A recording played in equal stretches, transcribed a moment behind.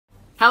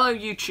Hello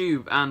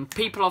YouTube and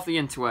people of the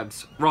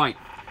interwebs. Right,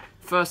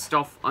 first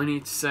off I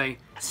need to say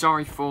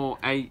sorry for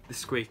the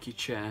squeaky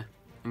chair.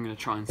 I'm going to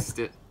try and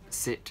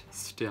sit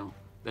still.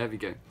 There we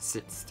go,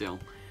 sit still.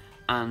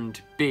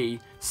 And B,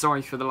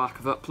 sorry for the lack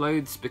of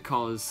uploads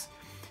because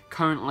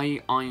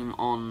currently I'm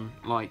on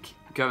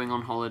going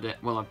on holiday.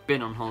 Well, I've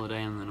been on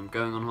holiday and then I'm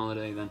going on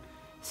holiday, then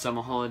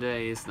summer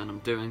holidays, then I'm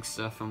doing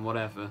stuff and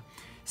whatever.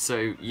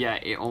 So yeah,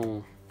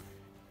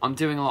 I'm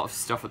doing a lot of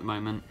stuff at the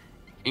moment.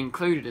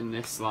 Included in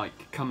this,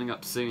 coming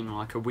up soon,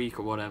 a week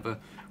or whatever,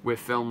 we're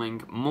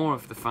filming more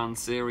of the fan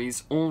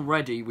series.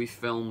 Already we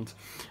filmed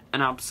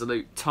an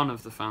absolute ton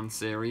of the fan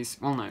series.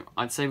 Well no,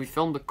 I'd say we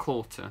filmed a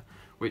quarter,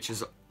 which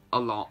is a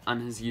lot,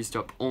 and has used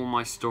up all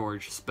my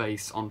storage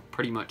space on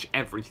pretty much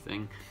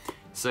everything.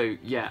 So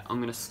yeah,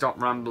 I'm going to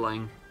stop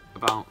rambling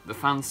about the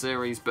fan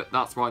series, but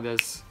that's why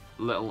there's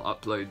little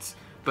uploads.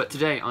 But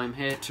today I'm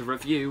here to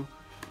review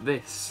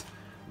this,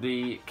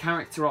 the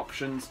Character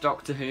Options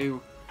Doctor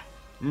Who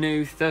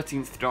new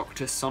 13th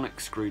Doctor Sonic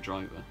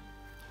Screwdriver.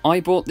 I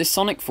bought this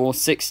Sonic for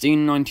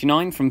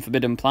 $16.99 from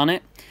Forbidden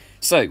Planet.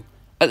 So,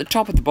 at the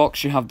top of the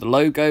box you have the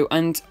logo,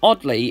 and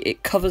oddly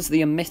it covers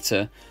the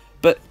emitter,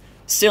 but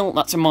still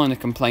that's a minor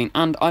complaint,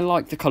 and I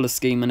like the colour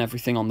scheme and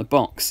everything on the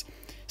box.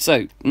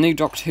 So, new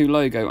Doctor Who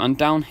logo, and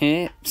down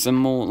here some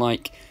more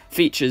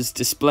features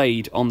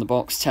displayed on the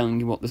box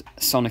telling you what the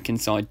Sonic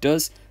inside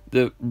does.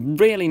 The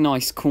really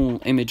nice cool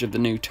image of the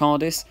new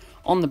TARDIS.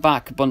 On the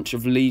back a bunch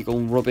of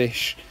legal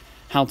rubbish,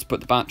 how to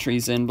put the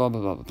batteries in, blah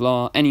blah blah blah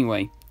blah.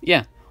 Anyway,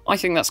 yeah, I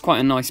think that's quite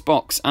a nice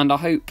box, and I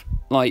hope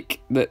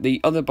that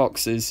the other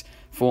boxes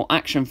for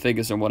action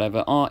figures or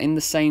whatever are in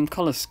the same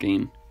colour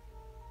scheme.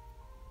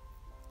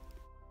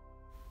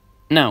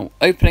 Now,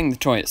 opening the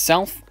toy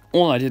itself,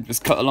 all I did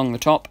was cut along the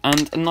top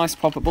and a nice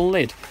poppable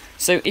lid.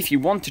 So if you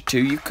wanted to,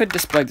 you could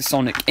display the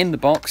Sonic in the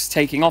box,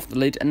 taking off the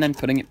lid and then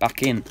putting it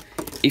back in,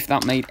 if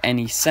that made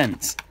any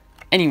sense.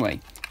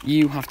 Anyway,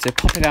 you have to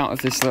pop it out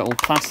of this little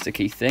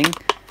plasticky thing,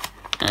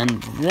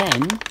 and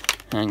then,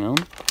 hang on,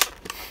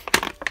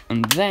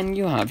 and then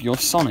you have your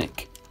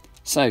Sonic.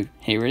 So,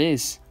 here it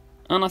is,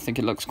 and I think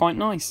it looks quite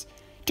nice.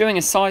 Doing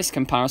a size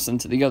comparison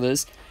to the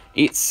others,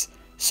 it's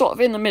sort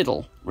of in the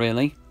middle,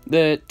 really.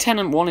 The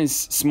Tenant one is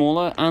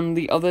smaller, and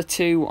the other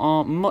two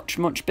are much,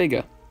 much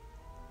bigger.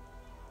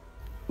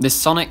 This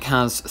Sonic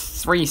has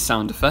 3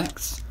 sound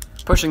effects: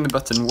 pushing the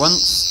button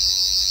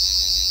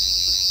once,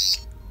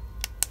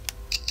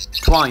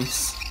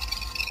 twice,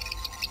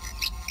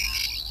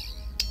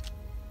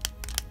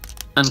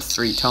 and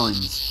 3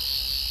 times.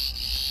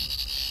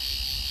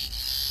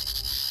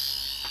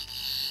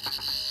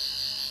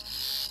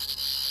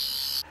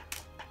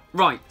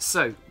 Right,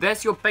 so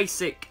there's your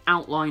basic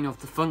outline of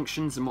the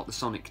functions and what the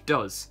Sonic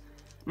does.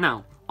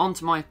 Now, on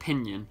to my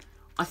opinion.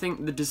 I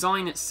think the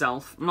design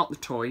itself, not the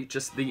toy,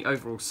 just the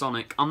overall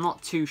Sonic, I'm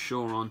not too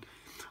sure on.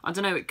 I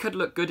don't know, it could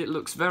look good. It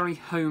looks very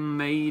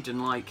homemade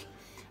and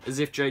as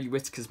if Jodie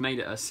Whittaker's made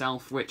it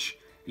herself, which,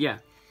 yeah.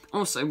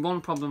 Also, one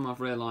problem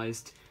I've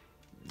realised,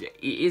 it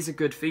is a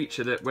good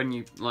feature that when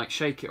you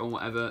shake it or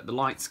whatever, the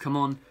lights come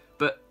on,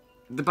 but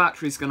the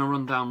battery's going to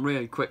run down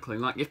really quickly.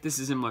 If this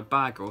is in my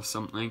bag or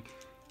something,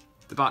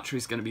 the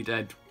battery's going to be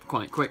dead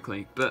quite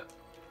quickly, but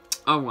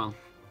oh well.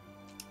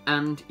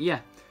 And yeah,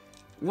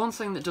 one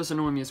thing that does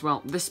annoy me as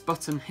well, this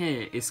button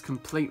here is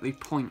completely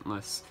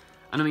pointless.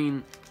 And I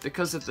mean,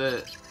 because of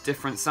the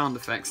different sound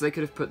effects, they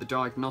could have put the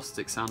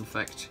diagnostic sound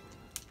effect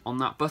on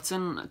that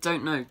button. I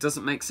don't know,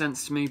 doesn't make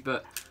sense to me,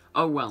 but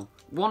oh well.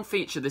 One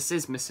feature this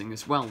is missing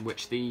as well,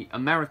 which the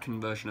American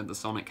version of the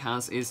Sonic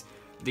has, is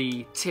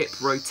the tip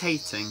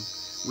rotating,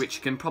 which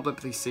you can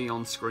probably see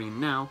on screen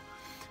now.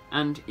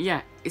 And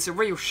yeah, it's a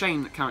real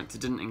shame that Character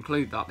didn't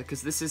include that,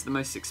 because this is the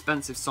most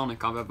expensive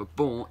Sonic I've ever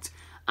bought,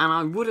 and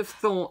I would have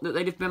thought that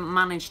they'd have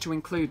managed to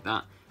include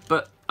that,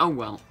 but oh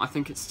well, I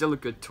think it's still a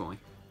good toy.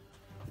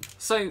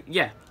 So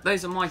yeah,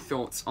 those are my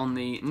thoughts on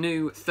the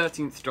new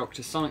 13th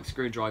Doctor Sonic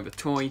Screwdriver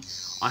toy.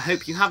 I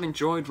hope you have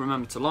enjoyed.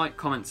 Remember to like,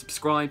 comment,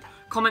 subscribe.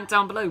 Comment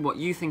down below what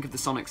you think of the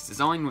Sonic's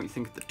design, what you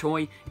think of the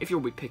toy, if you'll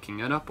be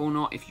picking it up or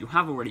not, if you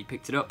have already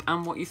picked it up,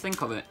 and what you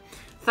think of it.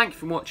 Thank you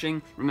for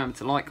watching. Remember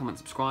to like, comment,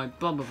 subscribe,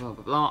 blah blah blah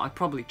blah blah. I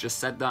probably just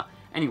said that.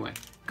 Anyway,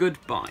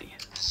 goodbye.